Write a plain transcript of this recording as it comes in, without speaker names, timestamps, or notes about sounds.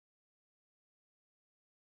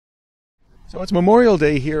So it's Memorial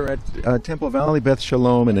Day here at Temple Valley Beth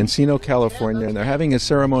Shalom in Encino, California, and they're having a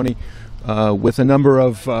ceremony with a number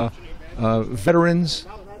of veterans,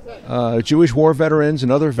 Jewish war veterans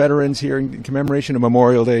and other veterans here in commemoration of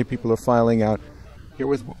Memorial Day. People are filing out here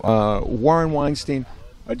with Warren Weinstein.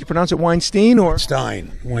 Do you pronounce it Weinstein or?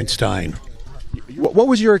 Weinstein. What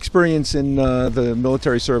was your experience in the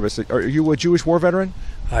military service? Are you a Jewish war veteran?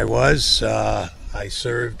 I was. I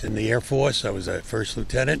served in the Air Force. I was a first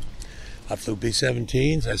lieutenant. I flew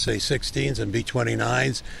B-17s, SA-16s, and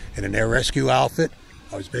B-29s in an air rescue outfit.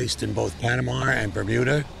 I was based in both Panama and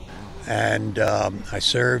Bermuda, and I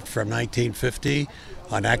served from 1950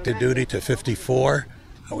 on active duty to 54.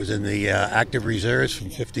 I was in the active reserves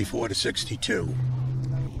from 54 to 62.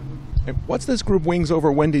 And what's this group Wings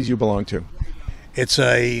Over Wendy's you belong to? It's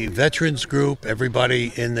a veterans group.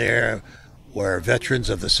 Everybody in there were veterans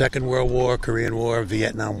of the Second World War, Korean War,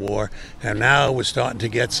 Vietnam War, and now we're starting to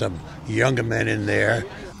get some younger men in there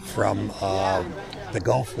from the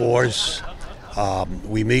Gulf Wars.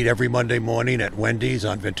 We meet every Monday morning at Wendy's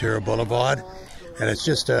on Ventura Boulevard, and it's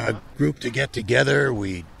just a group to get together.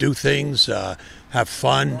 We do things, have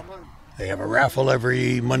fun. They have a raffle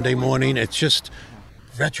every Monday morning. It's just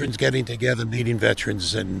veterans getting together, meeting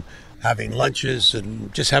veterans, and having lunches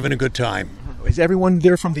and just having a good time. Is everyone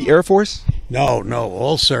there from the Air Force? No,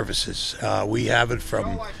 all services. We have it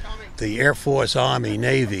from the Air Force, Army,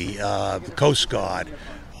 Navy, the Coast Guard.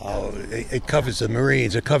 It covers the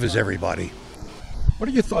Marines. It covers everybody. What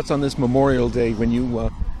are your thoughts on this Memorial Day when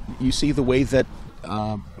you see the way that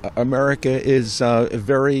America is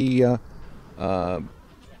very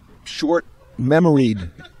short-memoried,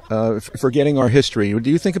 forgetting our history? Do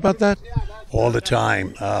you think about that? All the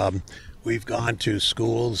time. We've gone to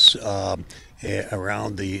schools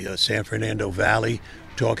around the San Fernando Valley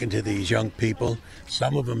talking to these young people.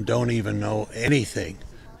 Some of them don't even know anything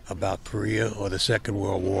about Korea or the Second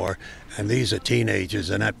World War, and these are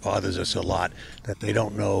teenagers, and that bothers us a lot, that they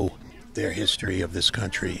don't know their history of this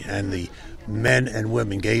country, and the men and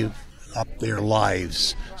women gave up their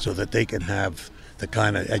lives so that they can have the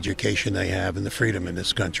kind of education they have and the freedom in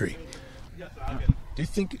this country. Do you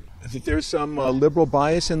think that there's some liberal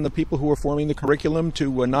bias in the people who are forming the curriculum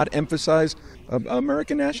to not emphasize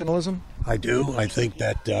American nationalism? I do. I think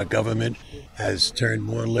that government has turned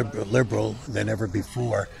more liberal than ever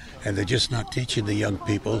before, and they're just not teaching the young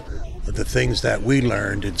people the things that we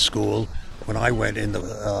learned in school when I went in the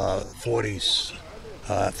 40s,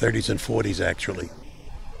 30s and 40s actually.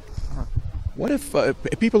 What if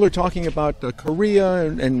people are talking about Korea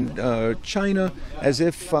and China as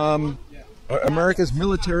if America's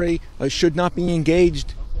military should not be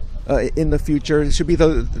engaged in the future? It should be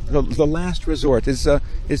the last resort. Is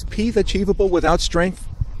peace achievable without strength?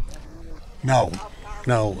 No.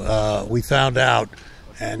 We found out,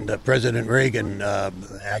 and President Reagan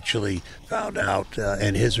actually found out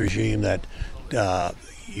in his regime that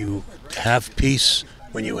you have peace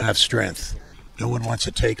when you have strength. No one wants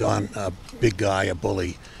to take on a big guy, a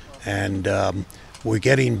bully, and we're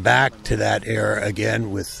getting back to that era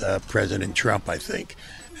again with President Trump, I think.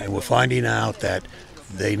 And we're finding out that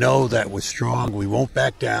they know that we're strong, we won't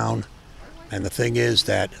back down. And the thing is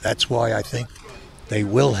that's why I think they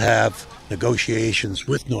will have negotiations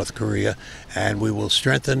with North Korea, and we will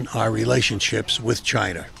strengthen our relationships with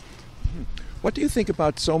China. What do you think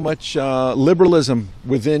about so much liberalism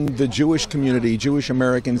within the Jewish community, Jewish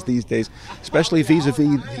Americans these days, especially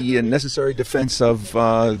vis-a-vis the necessary defense of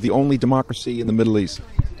the only democracy in the Middle East?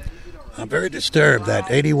 I'm very disturbed that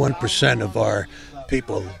 81% of our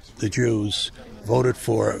people, the Jews, voted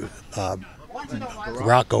for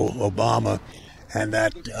Barack Obama, and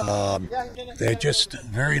that they're just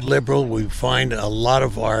very liberal. We find a lot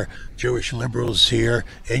of our Jewish liberals here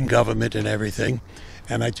in government and everything.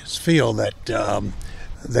 And I just feel that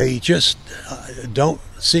they just don't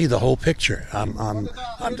see the whole picture. I'm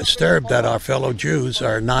disturbed that our fellow Jews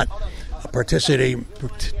are not participating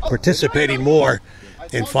more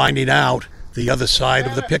in finding out the other side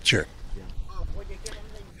of the picture.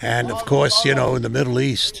 And of course, you know, in the Middle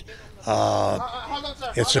East,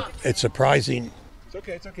 it's surprising.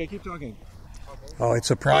 It's okay. Keep talking. Oh, it's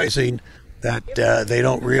surprising that they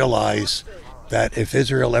don't realize that if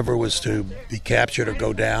Israel ever was to be captured or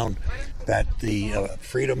go down, that the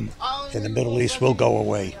freedom in the Middle East will go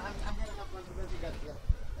away.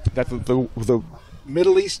 That the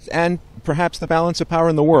Middle East and perhaps the balance of power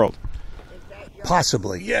in the world?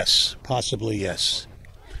 Possibly, yes. Possibly, yes.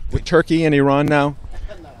 With Turkey and Iran now?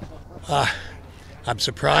 I'm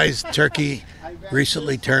surprised Turkey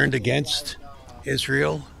recently turned against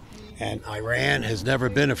Israel, and Iran has never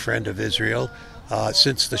been a friend of Israel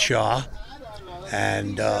since the Shah.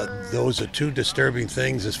 And those are two disturbing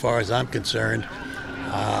things as far as I'm concerned.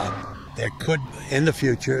 There could, in the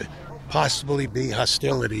future, possibly be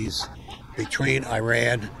hostilities between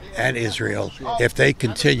Iran and Israel if they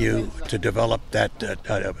continue to develop that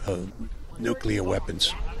nuclear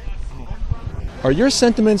weapons. Are your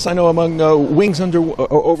sentiments, I know among Wings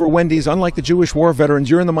over Wendy's, unlike the Jewish war veterans,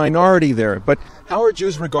 you're in the minority there, but how are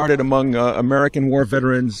Jews regarded among American war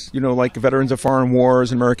veterans, like veterans of foreign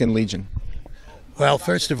wars and American Legion? Well,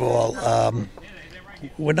 first of all,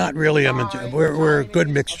 we're not really, we're a good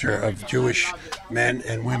mixture of Jewish men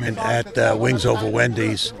and women at Wings over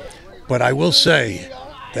Wendy's, but I will say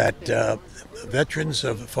that veterans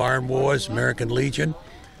of foreign wars, American Legion,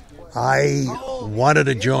 I wanted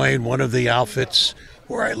to join one of the outfits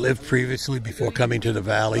where I lived previously before coming to the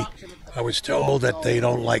Valley. I was told that they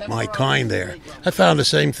don't like my kind there. I found the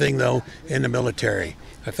same thing, though, in the military.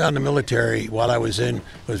 I found the military, while I was in,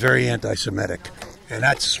 was very anti-Semitic, and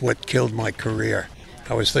that's what killed my career.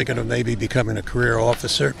 I was thinking of maybe becoming a career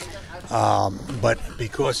officer, but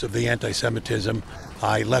because of the anti-Semitism,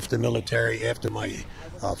 I left the military after my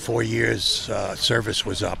 4 years service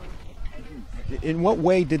was up. In what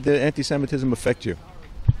way did the anti-Semitism affect you?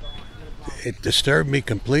 It disturbed me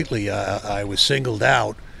completely. I was singled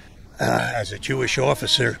out as a Jewish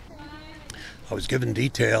officer. I was given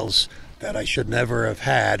details that I should never have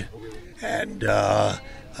had, and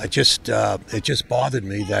it just bothered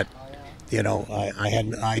me that,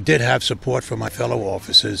 I did have support from my fellow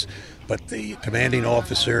officers, but the commanding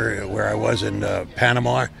officer where I was in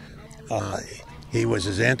Panama, he was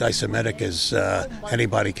as anti-Semitic as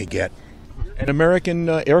anybody could get. An American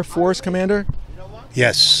Air Force commander?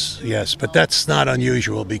 Yes, but that's not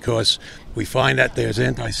unusual because we find that there's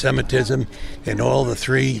anti-Semitism in all the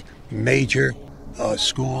three major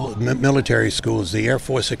military schools, the Air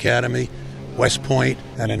Force Academy, West Point,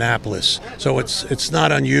 and Annapolis. So it's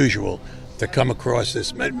not unusual to come across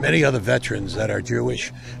this. Many other veterans that are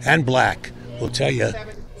Jewish and black will tell you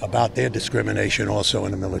about their discrimination also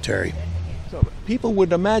in the military. So people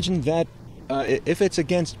would imagine that if it's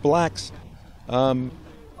against blacks,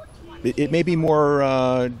 it may be more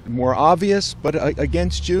obvious, but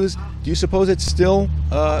against Jews, do you suppose it's still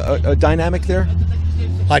a dynamic there?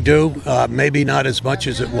 I do. Maybe not as much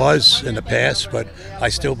as it was in the past, but I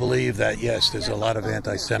still believe that, yes, there's a lot of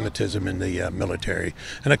anti-Semitism in the military.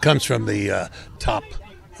 And it comes from the top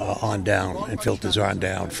on down and filters on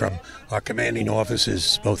down from our commanding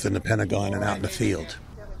officers, both in the Pentagon and out in the field.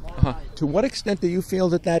 To what extent do you feel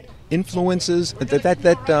that influences,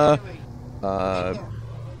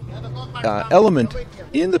 element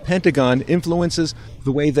in the Pentagon influences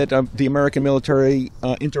the way that the American military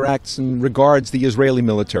interacts and regards the Israeli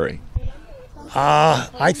military?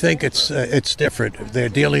 I think it's different. They're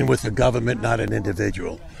dealing with the government, not an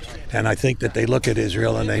individual. And I think that they look at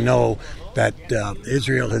Israel and they know that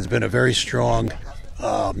Israel has been a very strong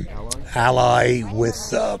ally with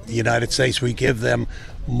the United States. We give them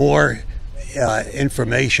more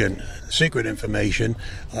information, secret information,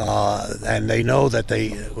 and they know that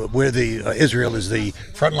Israel is the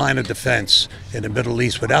front line of defense in the Middle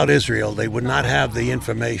East. Without Israel, they would not have the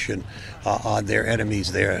information on their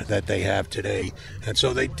enemies there that they have today, and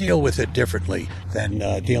so they deal with it differently than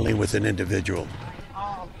dealing with an individual.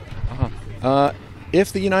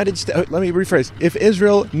 If the United States, let me rephrase, if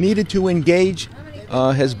Israel needed to engage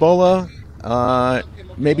Hezbollah,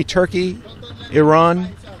 maybe Turkey,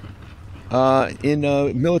 Iran, in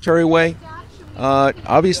a military way.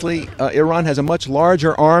 Obviously, Iran has a much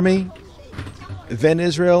larger army than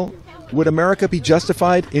Israel. Would America be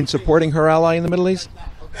justified in supporting her ally in the Middle East?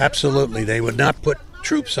 Absolutely. They would not put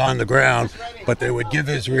troops on the ground, but they would give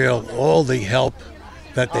Israel all the help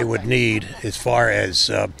that they would need as far as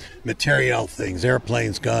material things,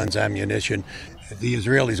 airplanes, guns, ammunition. The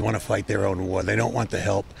Israelis want to fight their own war. They don't want the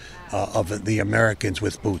help of the Americans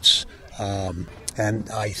with boots. And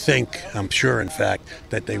I'm sure, in fact,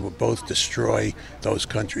 that they will both destroy those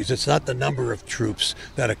countries. It's not the number of troops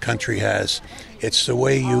that a country has. It's the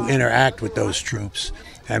way you interact with those troops.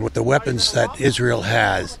 And with the weapons that Israel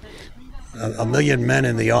has, 1 million men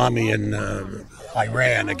in the army in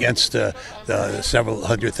Iran against the several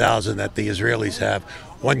 100,000 that the Israelis have,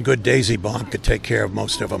 one good Daisy bomb could take care of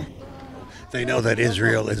most of them. They know that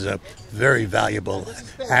Israel is a very valuable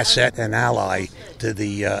asset and ally to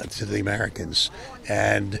the Americans,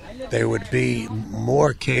 and there would be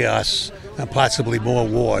more chaos and possibly more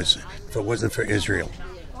wars if it wasn't for Israel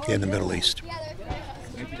in the Middle East.